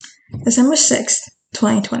December 6th,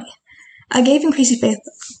 2020. I gave Increasing Faith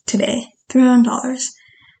today, $300.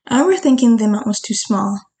 I remember thinking the amount was too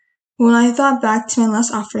small. When I thought back to my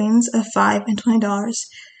last offerings of $5 and $20,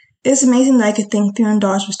 it's amazing that I could think $300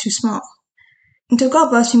 was too small. Until God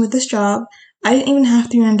blessed me with this job, I didn't even have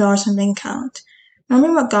 $300 in my bank account.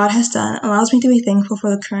 Remembering what God has done allows me to be thankful for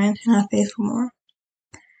the current and have faith for more.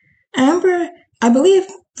 I believe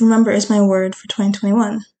remember is my word for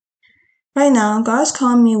 2021. Right now, God is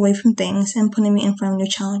calling me away from things and putting me in front of new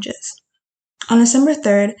challenges. On December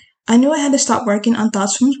 3rd, I knew I had to stop working on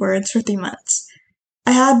Thoughts from His Words for 3 months.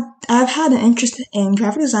 I've had an interest in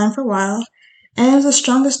graphic design for a while, and it was the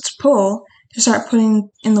strongest pull to start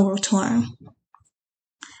putting in the work to learn.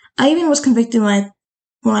 I even was convicted when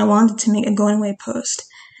I wanted to make a going away post.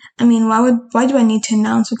 I mean, why do I need to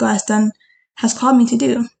announce what God has called me to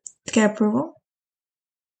do? To get approval?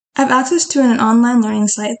 I have access to an online learning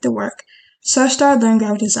site through work, so I started learning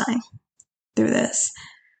graphic design through this.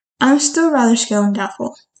 I'm still rather scared and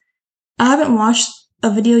doubtful. I haven't watched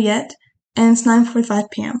a video yet, and it's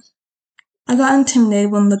 9:45 p.m. I got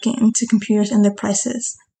intimidated when looking into computers and their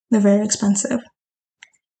prices. They're very expensive.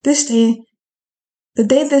 The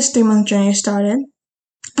day this 3-month journey started,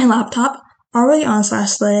 my laptop, already on its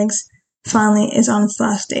last legs, finally is on its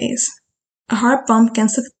last days. A hard bump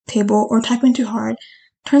against the table or typing too hard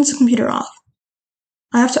turns the computer off.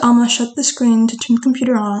 I have to almost shut the screen to turn the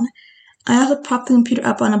computer on. I have to prop the computer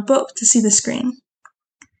up on a book to see the screen.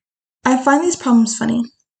 I find these problems funny.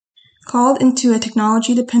 Called into a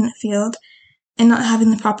technology-dependent field and not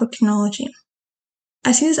having the proper technology.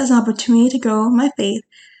 I see this as an opportunity to grow my faith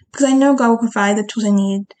because I know God will provide the tools I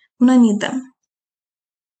need when I need them.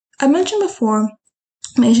 I mentioned before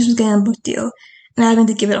my issues with getting a book deal and having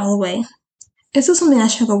to give it all away. It's still something I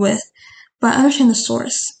struggle with, but I understand the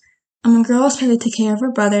source. I'm a girl expected to take care of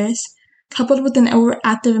her brothers. Coupled with an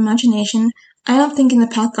overactive imagination, I am thinking the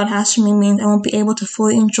path God has for me means I won't be able to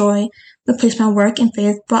fully enjoy the place my work and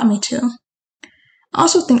faith brought me to. I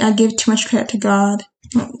also think I give too much credit to God.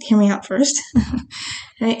 Hear me out first.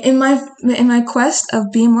 In my quest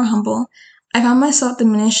of being more humble, I found myself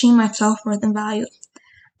diminishing my self-worth and value.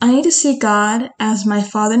 I need to see God as my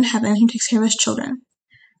Father in heaven who takes care of His children.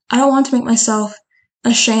 I don't want to make myself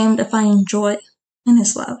ashamed of finding joy in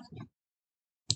His love.